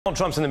Donald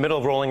Trump's in the middle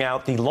of rolling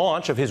out the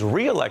launch of his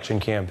re-election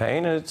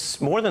campaign, and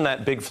it's more than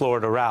that big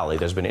Florida rally.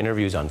 There's been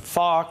interviews on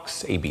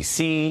Fox,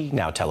 ABC,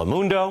 now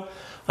Telemundo,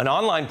 an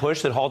online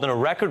push that hauled in a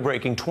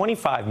record-breaking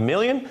 25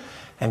 million,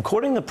 and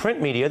courting the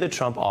print media that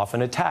Trump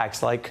often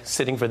attacks, like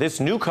sitting for this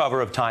new cover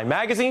of Time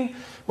magazine,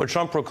 where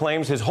Trump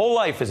proclaims his whole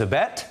life is a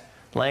bet,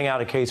 laying out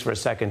a case for a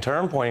second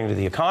term, pointing to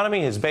the economy,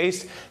 his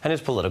base, and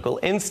his political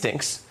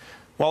instincts.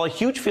 While a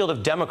huge field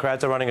of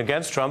Democrats are running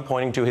against Trump,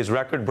 pointing to his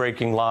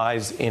record-breaking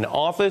lies in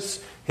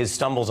office, his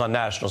stumbles on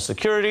national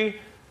security,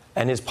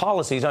 and his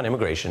policies on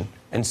immigration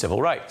and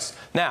civil rights.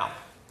 Now,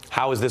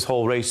 how is this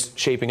whole race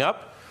shaping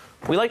up?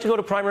 We like to go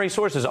to primary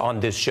sources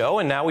on this show,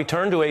 and now we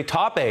turn to a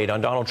top aide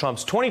on Donald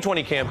Trump's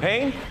 2020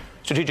 campaign,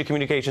 Strategic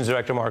Communications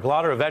Director Marc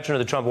Lotter, a veteran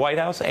of the Trump White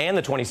House and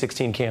the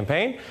 2016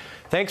 campaign.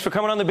 Thanks for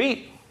coming on The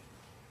Beat.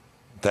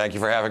 Thank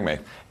you for having me.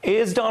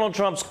 Is Donald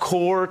Trump's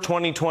core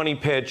 2020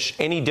 pitch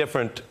any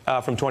different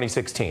from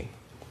 2016?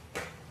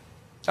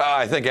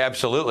 I think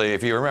absolutely.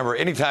 If you remember,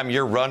 anytime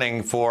you're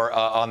running for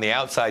on the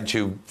outside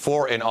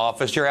for an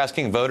office, you're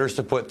asking voters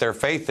to put their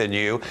faith in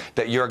you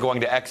that you're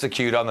going to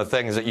execute on the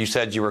things that you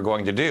said you were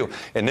going to do.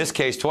 In this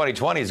case,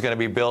 2020 is going to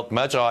be built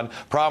much on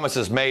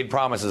promises made,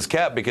 promises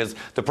kept, because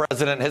the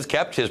president has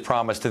kept his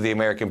promise to the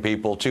American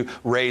people to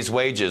raise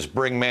wages,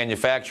 bring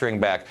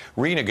manufacturing back,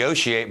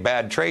 renegotiate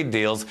bad trade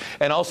deals,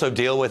 and also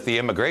deal with the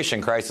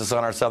immigration crisis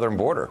on our southern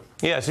border.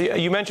 Yeah, so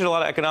you mentioned a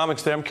lot of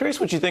economics there. I'm curious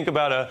what you think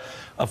about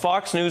a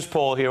Fox News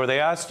poll here where they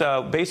asked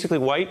basically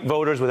white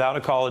voters without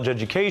a college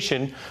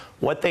education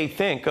what they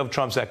think of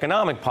Trump's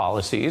economic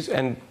policies.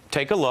 And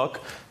take a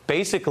look.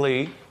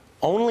 Basically,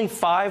 only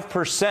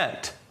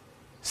 5%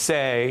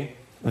 say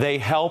they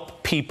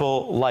help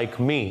people like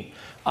me.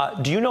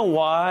 Do you know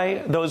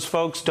why those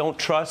folks don't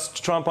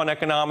trust Trump on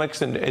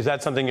economics? And is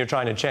that something you're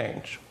trying to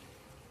change?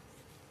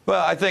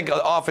 Well, I think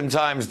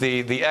oftentimes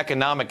the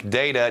economic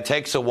data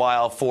takes a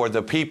while for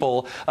the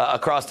people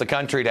across the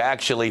country to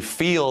actually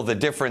feel the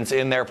difference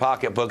in their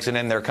pocketbooks and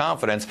in their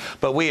confidence.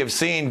 But we have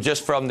seen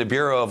just from the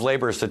Bureau of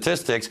Labor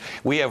Statistics,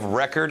 we have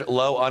record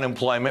low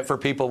unemployment for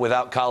people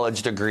without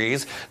college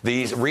degrees.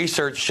 The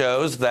research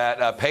shows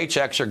that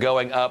paychecks are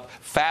going up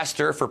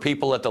faster for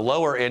people at the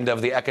lower end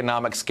of the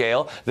economic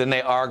scale than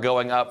they are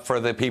going up for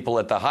the people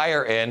at the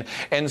higher end.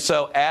 And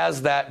so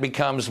as that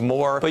becomes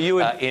more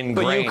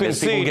ingrained, as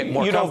people get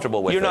more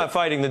comfortable with it. You're not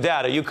fighting the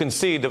data. You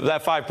concede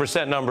that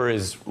 5% number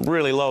is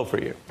really low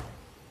for you.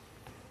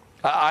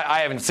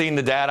 I haven't seen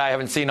the data. I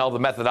haven't seen all the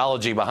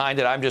methodology behind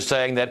it. I'm just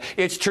saying that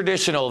it's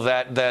traditional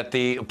that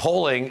the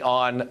polling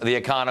on the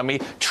economy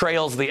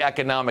trails the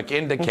economic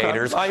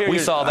indicators. Okay. We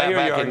saw that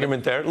back in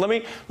argument there. Let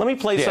me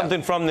play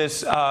something from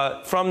this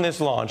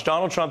launch.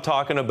 Donald Trump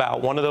talking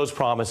about one of those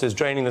promises,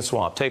 draining the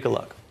swamp. Take a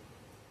look.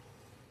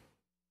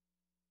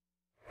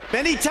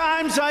 Many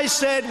times I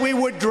said we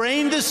would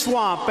drain the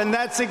swamp, and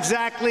that's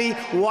exactly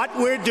what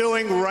we're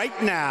doing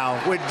right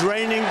now. We're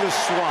draining the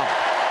swamp.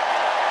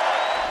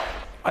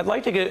 I'd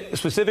like to get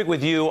specific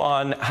with you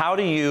on how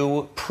do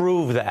you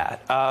prove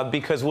that?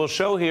 Because we'll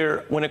show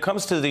here, when it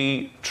comes to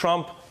the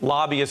Trump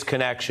lobbyist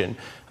connection,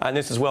 and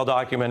this is well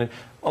documented,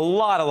 a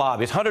lot of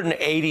lobbyists,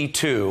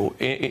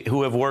 182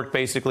 who have worked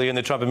basically in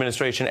the Trump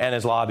administration and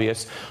as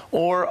lobbyists,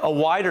 or a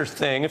wider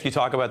thing, if you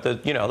talk about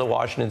the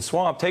Washington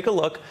swamp, take a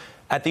look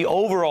at the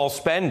overall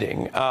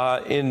spending.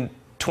 In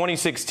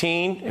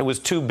 2016, it was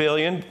 $2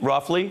 billion,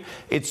 roughly.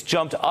 It's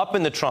jumped up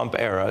in the Trump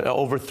era,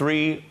 over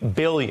 $3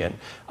 billion.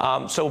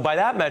 So by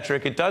that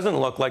metric, it doesn't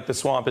look like the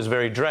swamp is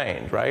very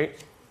drained, right?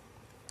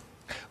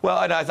 Well,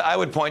 and I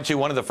would point to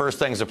one of the first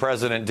things the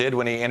president did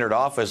when he entered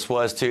office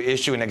was to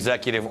issue an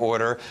executive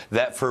order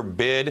that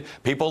forbid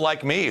people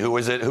like me, who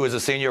is a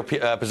senior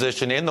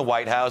position in the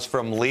White House,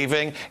 from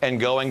leaving and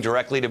going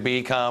directly to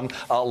become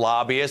a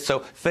lobbyist. So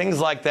things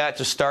like that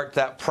to start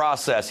that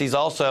process. He's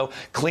also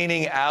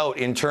cleaning out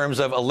in terms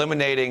of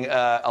eliminating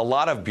a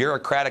lot of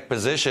bureaucratic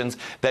positions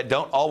that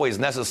don't always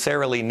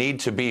necessarily need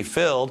to be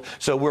filled.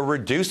 So we're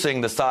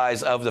reducing the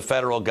size of the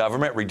federal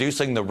government,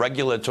 reducing the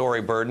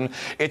regulatory burden.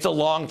 It's a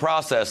long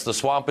process. The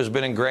swamp has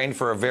been ingrained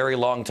for a very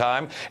long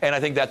time, and I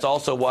think that's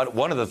also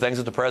one of the things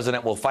that the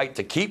president will fight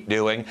to keep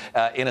doing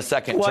in a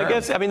second term.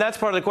 Well, I mean, that's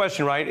part of the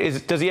question,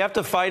 right? Does he have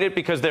to fight it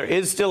because there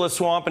is still a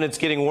swamp and it's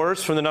getting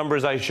worse from the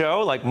numbers I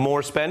show, like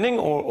more spending,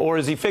 or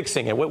is he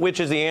fixing it? Which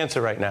is the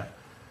answer right now?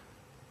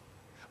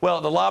 Well,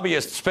 the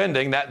lobbyist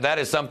spending, that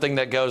is something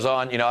that goes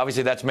on.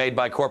 Obviously that's made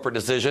by corporate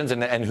decisions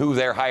and who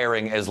they're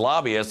hiring as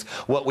lobbyists.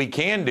 What we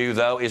can do,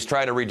 though, is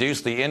try to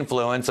reduce the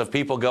influence of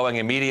people going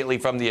immediately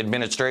from the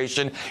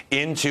administration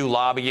into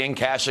lobbying,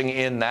 cashing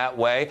in that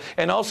way,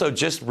 and also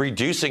just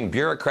reducing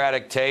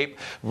bureaucratic tape,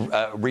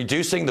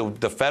 reducing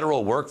the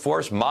federal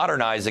workforce,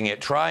 modernizing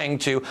it, trying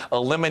to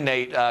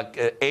eliminate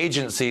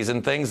agencies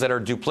and things that are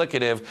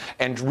duplicative,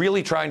 and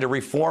really trying to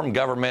reform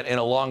government in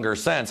a longer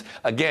sense.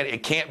 Again,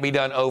 it can't be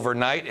done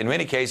overnight. In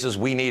many cases,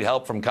 we need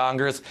help from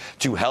Congress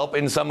to help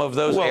in some of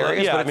those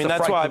areas. Yeah, but I mean,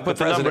 that's why I put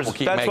the numbers.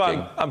 That's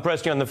why I'm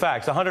pressing on the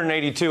facts.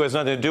 182 has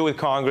nothing to do with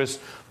Congress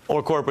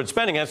or corporate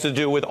spending. It has to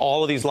do with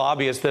all of these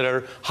lobbyists that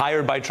are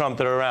hired by Trump,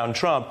 that are around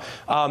Trump.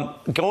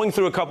 Going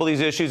through a couple of these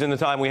issues in the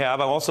time we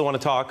have, I also want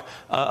to talk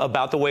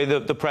about the way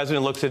the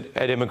president looks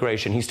at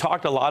immigration. He's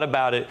talked a lot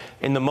about it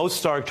in the most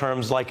stark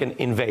terms, like an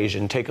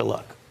invasion. Take a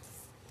look.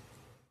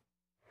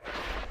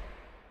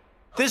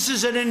 This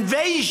is an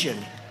invasion.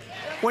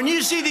 When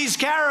you see these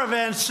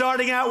caravans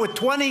starting out with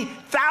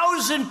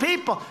 20,000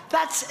 people,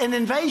 that's an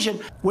invasion.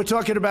 We're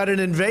talking about an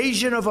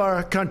invasion of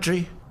our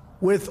country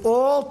with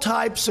all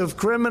types of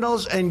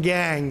criminals and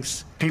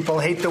gangs. People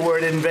hate the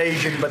word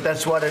invasion, but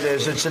that's what it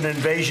is. It's an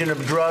invasion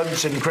of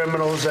drugs and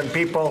criminals and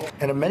people.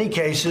 And in many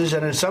cases,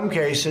 and in some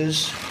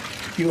cases,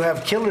 you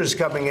have killers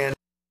coming in.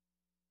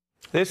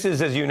 This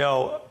is, as you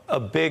know, a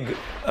big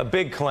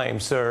claim,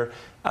 sir.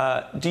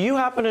 Do you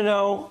happen to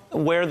know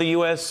where the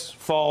U.S.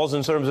 falls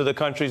in terms of the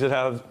countries that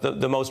have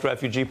the most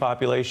refugee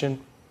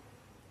population?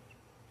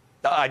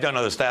 I don't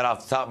know the stat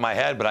off the top of my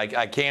head, but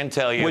I can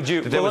tell you. Would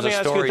you? There was let me a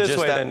ask story you it this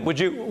just way that,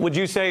 then. Would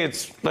you say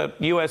it's the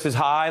U.S. is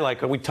high?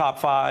 Like, are we top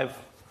 5?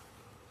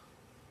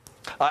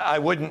 I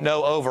wouldn't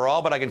know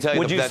overall, but I can tell you.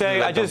 Would you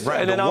say? I just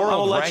and then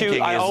I'll let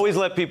you. I always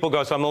let people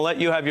go, so I'm going to let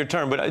you have your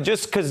turn. But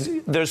just because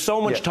there's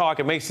so much talk,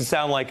 it makes it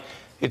sound like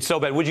it's so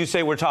bad. Would you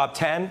say we're top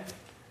 10?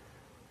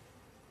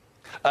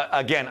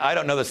 Again, I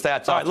don't know the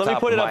stats. All right, let me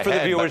put it up for the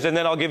viewers, and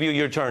then I'll give you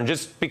your turn,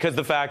 just because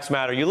the facts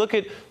matter. You look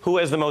at who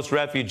has the most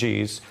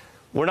refugees.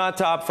 We're not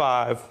top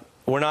 5.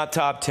 We're not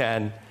top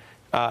 10.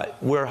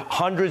 We're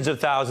hundreds of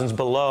thousands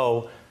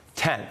below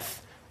 10th.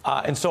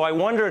 And so I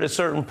wonder at a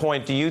certain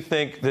point, do you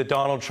think that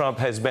Donald Trump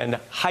has been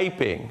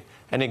hyping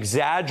and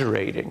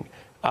exaggerating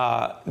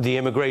the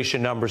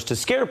immigration numbers to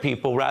scare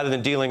people rather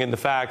than dealing in the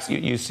facts?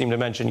 You seem to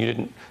mention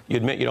you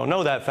admit you don't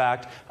know that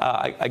fact.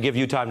 I give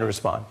you time to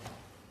respond.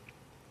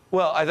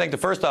 Well, I think the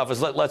first off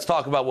is let's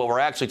talk about what we're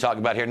actually talking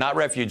about here, not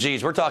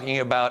refugees. We're talking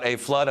about a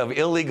flood of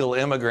illegal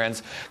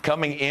immigrants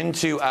coming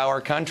into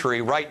our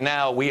country. Right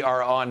now, we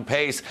are on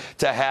pace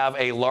to have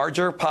a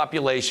larger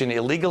population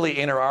illegally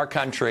enter our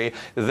country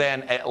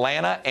than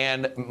Atlanta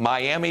and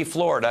Miami,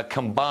 Florida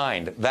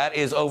combined. That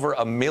is over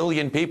 1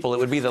 million people. It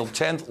would be the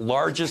 10th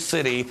largest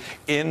city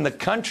in the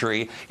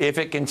country if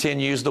it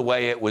continues the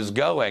way it was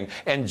going.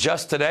 And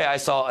just today, I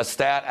saw a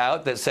stat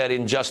out that said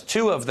in just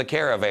 2 of the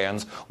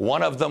caravans,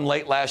 one of them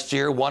late last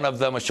year, one of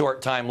them a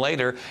short time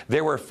later,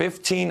 there were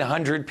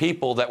 1,500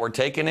 people that were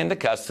taken into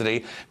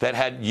custody that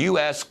had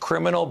U.S.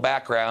 criminal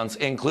backgrounds,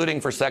 including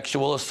for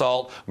sexual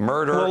assault,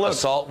 murder,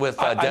 assault with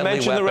deadly weapon. I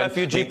mentioned the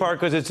refugee part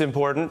because it's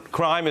important.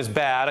 Crime is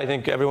bad. I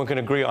think everyone can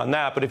agree on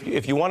that. But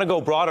if you want to go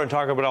broader and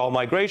talk about all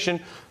migration,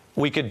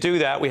 we could do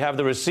that. We have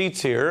the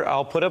receipts here.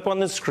 I'll put up on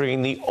the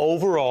screen the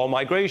overall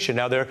migration.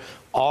 Now, there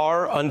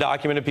are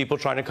undocumented people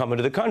trying to come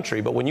into the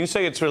country. But when you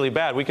say it's really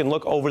bad, we can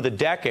look over the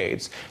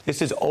decades.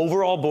 This is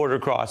overall border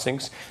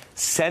crossings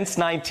since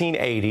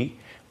 1980.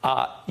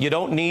 You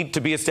don't need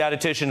to be a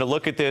statistician to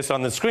look at this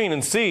on the screen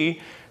and see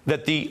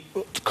that the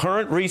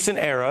current recent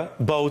era,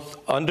 both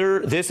under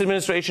this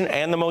administration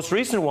and the most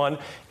recent one,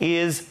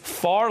 is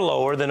far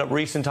lower than at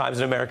recent times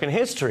in American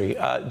history.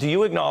 Do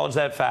you acknowledge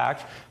that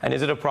fact? And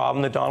is it a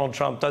problem that Donald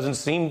Trump doesn't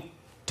seem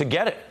to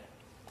get it?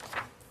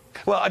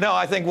 Well, no,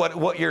 I think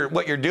what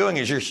you're doing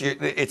is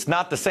it's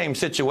not the same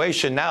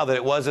situation now that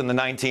it was in the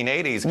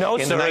 1980s. No,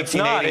 in sir, the 1980s, it's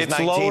not. It's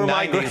lower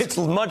migration. It's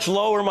much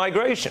lower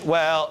migration.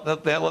 Well,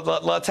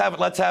 let's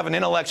have an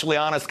intellectually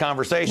honest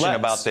conversation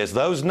about this.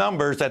 Those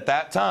numbers at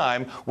that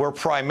time were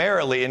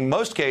primarily, in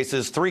most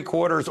cases,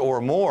 3/4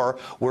 or more,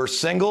 were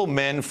single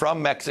men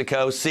from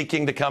Mexico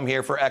seeking to come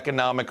here for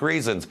economic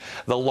reasons.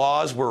 The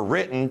laws were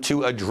written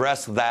to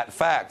address that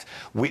fact.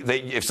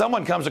 If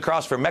someone comes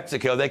across from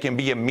Mexico, they can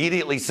be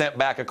immediately sent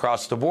back across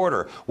the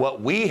border.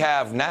 What we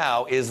have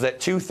now is that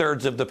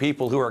 2/3 of the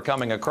people who are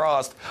coming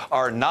across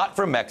are not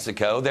from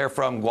Mexico. They're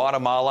from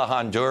Guatemala,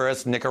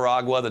 Honduras,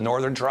 Nicaragua, the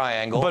Northern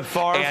Triangle. But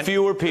far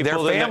fewer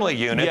people. They're family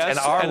units, yes, and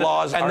our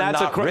laws are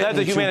not written that's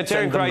a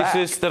humanitarian to send them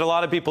crisis back. that a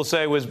lot of people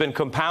say has been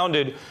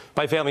compounded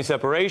by family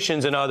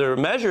separations and other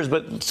measures.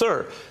 But,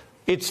 sir,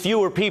 it's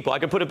fewer people. I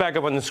can put it back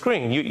up on the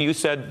screen. You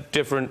said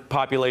different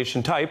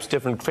population types,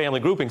 different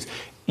family groupings.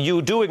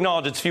 You do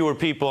acknowledge it's fewer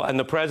people, and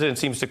the president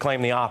seems to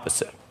claim the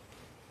opposite.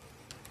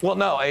 Well,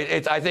 no,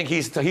 I think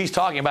he's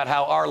talking about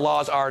how our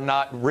laws are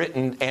not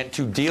written and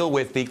to deal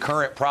with the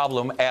current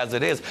problem as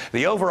it is.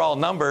 The overall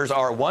numbers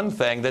are one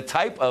thing. The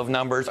type of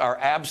numbers are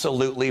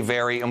absolutely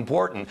very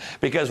important,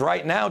 because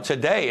right now,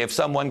 today, if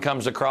someone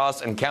comes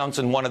across and counts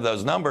in one of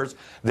those numbers,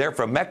 they're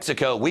from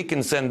Mexico, we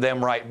can send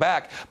them right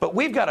back. But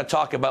we've got to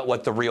talk about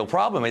what the real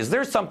problem is.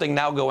 There's something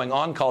now going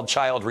on called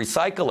child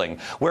recycling,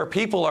 where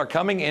people are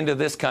coming into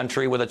this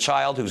country with a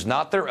child who's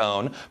not their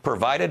own,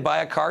 provided by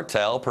a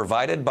cartel,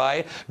 provided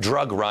by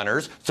drug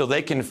runners, so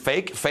they can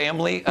fake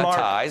family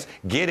ties,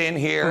 get in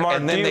here,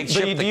 and then they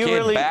ship the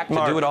kid back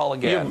to do it all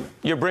again.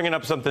 You're bringing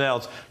up something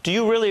else. Do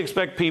you really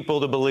expect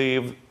people to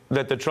believe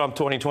that the Trump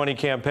 2020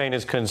 campaign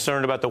is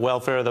concerned about the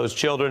welfare of those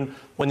children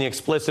when the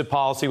explicit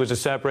policy was to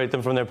separate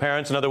them from their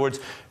parents? In other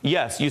words,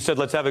 yes, you said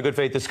let's have a good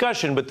faith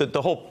discussion, but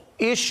the whole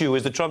issue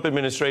is the Trump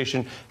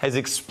administration has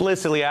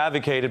explicitly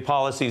advocated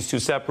policies to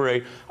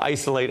separate,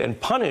 isolate, and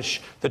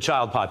punish the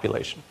child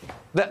population.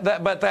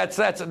 But that's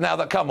now.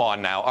 Come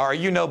on now, Ari,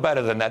 you know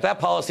better than that. That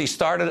policy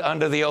started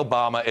under the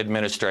Obama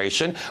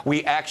administration.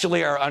 We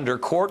actually are under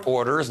court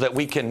orders that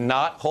we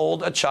cannot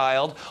hold a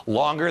child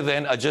longer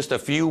than just a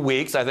few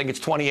weeks. I think it's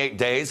 28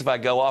 days if I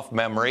go off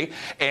memory.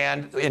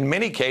 And in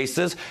many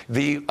cases,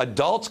 the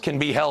adults can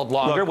be held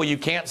longer. Look, well, you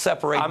can't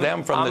separate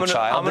them from the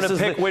child. I'm going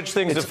to pick which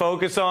things to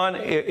focus on.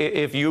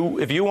 If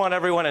you want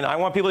everyone, and I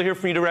want people to hear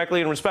from you directly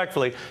and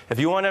respectfully,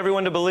 if you want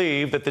everyone to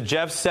believe that the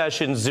Jeff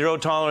Sessions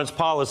zero-tolerance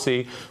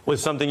policy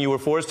was something you were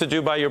forced to do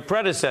by your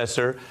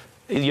predecessor,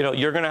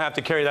 you're going to have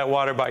to carry that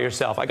water by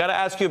yourself. I got to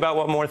ask you about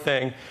one more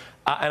thing,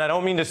 and I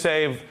don't mean to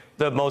save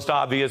the most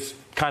obvious,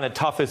 kind of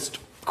toughest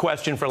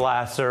question for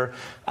last, sir,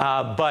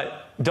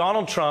 but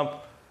Donald Trump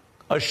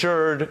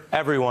assured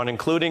everyone,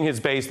 including his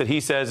base, that he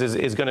says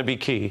is going to be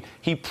key.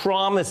 He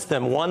promised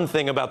them one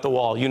thing about the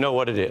wall. You know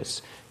what it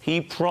is.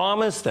 He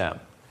promised them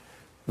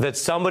that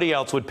somebody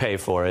else would pay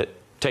for it.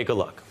 Take a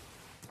look.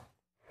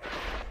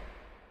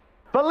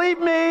 Believe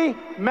me,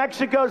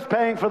 Mexico's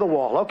paying for the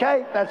wall,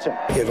 okay? That's it.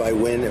 If I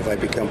win, if I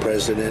become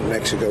president,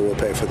 Mexico will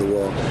pay for the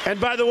wall. And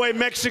by the way,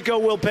 Mexico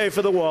will pay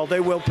for the wall. They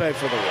will pay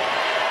for the wall.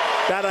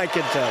 That I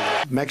can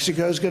tell you.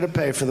 Mexico's going to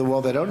pay for the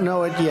wall. They don't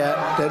know it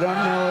yet. They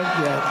don't know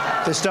it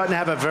yet. They're starting to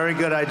have a very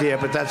good idea,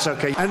 but that's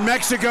okay. And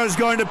Mexico's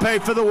going to pay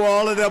for the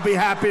wall, and they'll be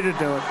happy to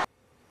do it.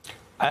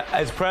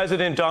 As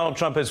president, Donald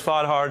Trump has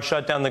fought hard,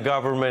 shut down the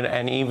government,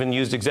 and even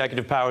used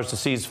executive powers to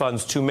seize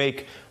funds to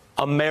make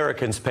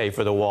Americans pay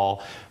for the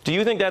wall. Do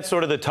you think that's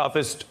sort of the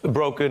toughest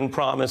broken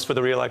promise for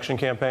the re-election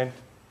campaign?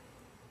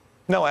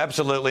 No,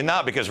 absolutely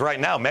not, because right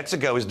now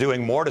Mexico is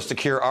doing more to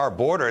secure our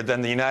border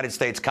than the United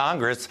States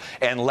Congress,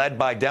 and led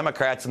by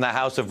Democrats in the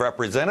House of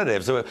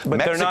Representatives. But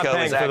Mexico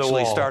is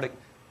actually starting.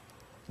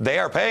 They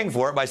are paying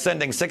for it by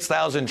sending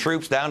 6,000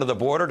 troops down to the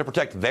border to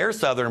protect their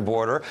southern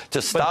border,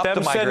 to stop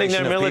the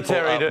migration of people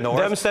up north.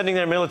 Them sending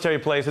their military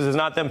places is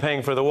not them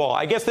paying for the wall.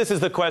 I guess this is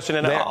the question,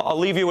 and I'll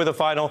leave you with a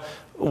final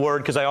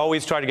word, because I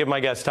always try to give my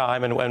guests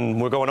time, and when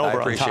we're going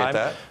over on time. I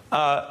appreciate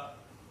that.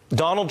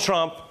 Donald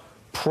Trump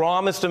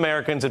promised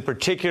Americans, and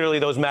particularly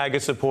those MAGA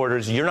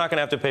supporters, you're not going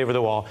to have to pay for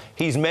the wall.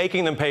 He's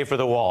making them pay for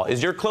the wall.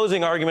 Is your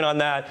closing argument on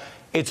that,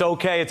 it's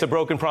okay, it's a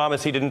broken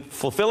promise, he didn't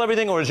fulfill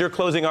everything, or is your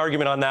closing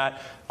argument on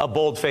that a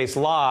bold-faced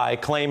lie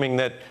claiming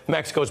that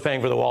Mexico's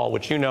paying for the wall,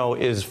 which you know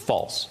is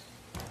false?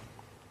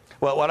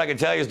 Well, what I can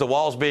tell you is the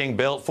wall's being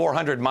built.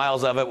 400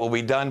 miles of it will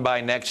be done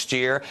by next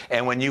year.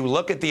 And when you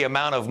look at the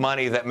amount of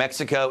money that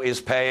Mexico is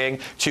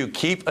paying to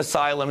keep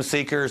asylum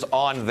seekers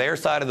on their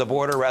side of the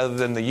border rather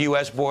than the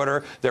U.S.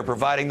 border, they're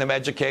providing them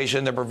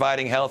education, they're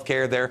providing health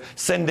care, they're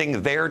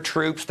sending their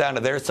troops down to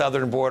their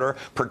southern border,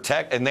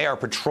 and they are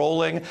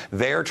patrolling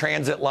their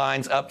transit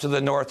lines up to the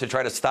north to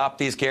try to stop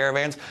these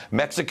caravans.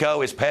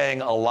 Mexico is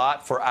paying a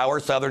lot for our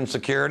southern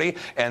security,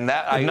 and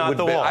that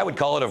I would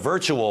call it a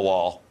virtual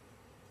wall.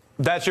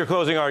 That's your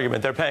closing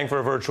argument. They're paying for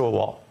a virtual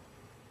wall.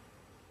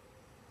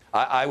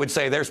 I would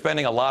say they're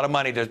spending a lot of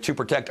money to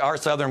protect our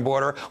southern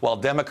border, while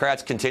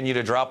Democrats continue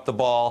to drop the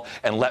ball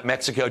and let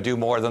Mexico do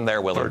more than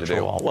they're willing to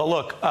do. Well,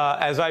 look,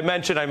 as I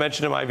mentioned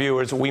to my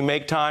viewers, we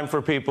make time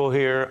for people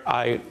here.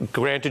 I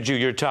granted you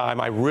your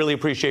time. I really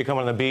appreciate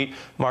coming on the beat.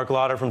 Marc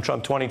Lotter from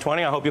Trump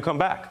 2020. I hope you come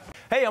back.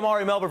 Hey, I'm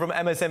Ari Melber from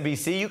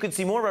MSNBC. You can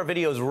see more of our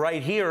videos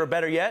right here, or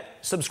better yet,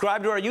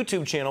 subscribe to our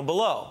YouTube channel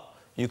below.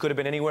 You could have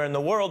been anywhere in the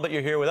world, but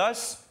you're here with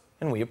us,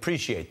 and we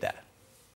appreciate that.